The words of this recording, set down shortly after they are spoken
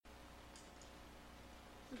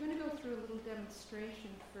we're going to go through a little demonstration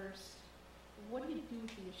first. What do you do with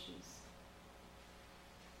the issues?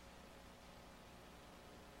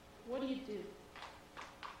 What do you do?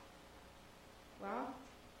 Well,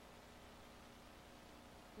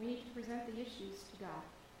 we need to present the issues to God.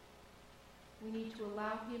 We need to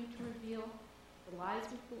allow Him to reveal the lies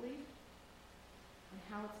we believe and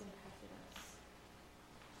how it's impacted us.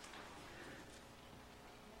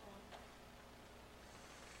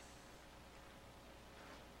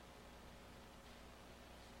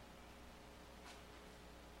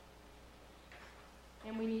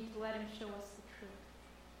 And we need to let Him show us the truth.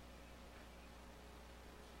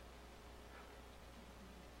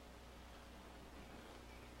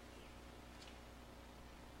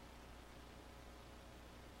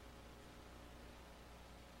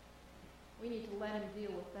 We need to let Him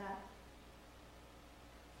deal with that.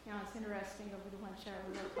 You know, it's interesting over the lunch hour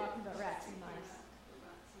we were talking about rats and mice.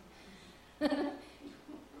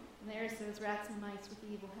 And there it says rats and mice with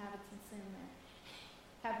evil habits and sin there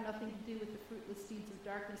have nothing to do with the fruitless deeds of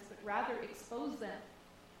darkness, but rather expose them.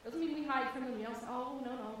 Doesn't mean we hide from them. You don't say, oh,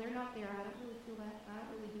 no, they're not there. I don't really feel that. I don't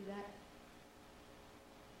really do that.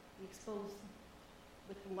 We expose them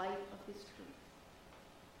with the light of His truth.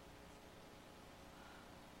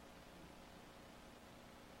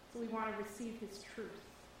 So we want to receive His truth.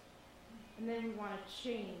 And then we want to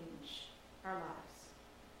change our lives.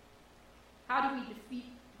 How do we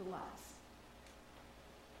defeat the lies?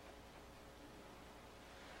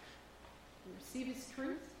 We receive His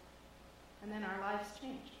truth, and then our lives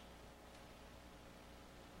change.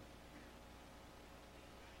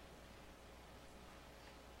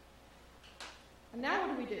 And now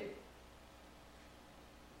what do?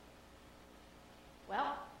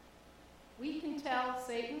 Well, we can tell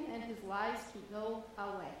Satan and his lies to go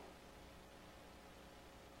away.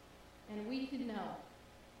 And we can know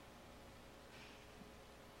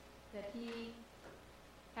that he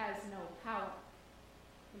has no power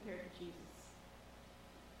compared to Jesus.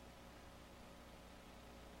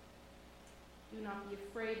 Do not be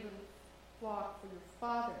afraid, little flock, for your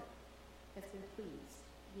Father has been pleased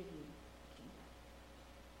to give you the kingdom.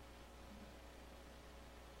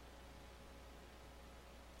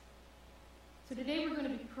 So today we're going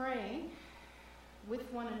to be praying with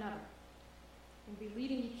one another and be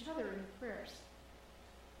leading each other in prayers.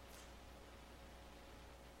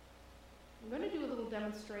 I'm going to do a little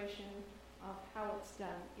demonstration of how it's done,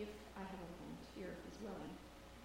 if I have a volunteer who's willing.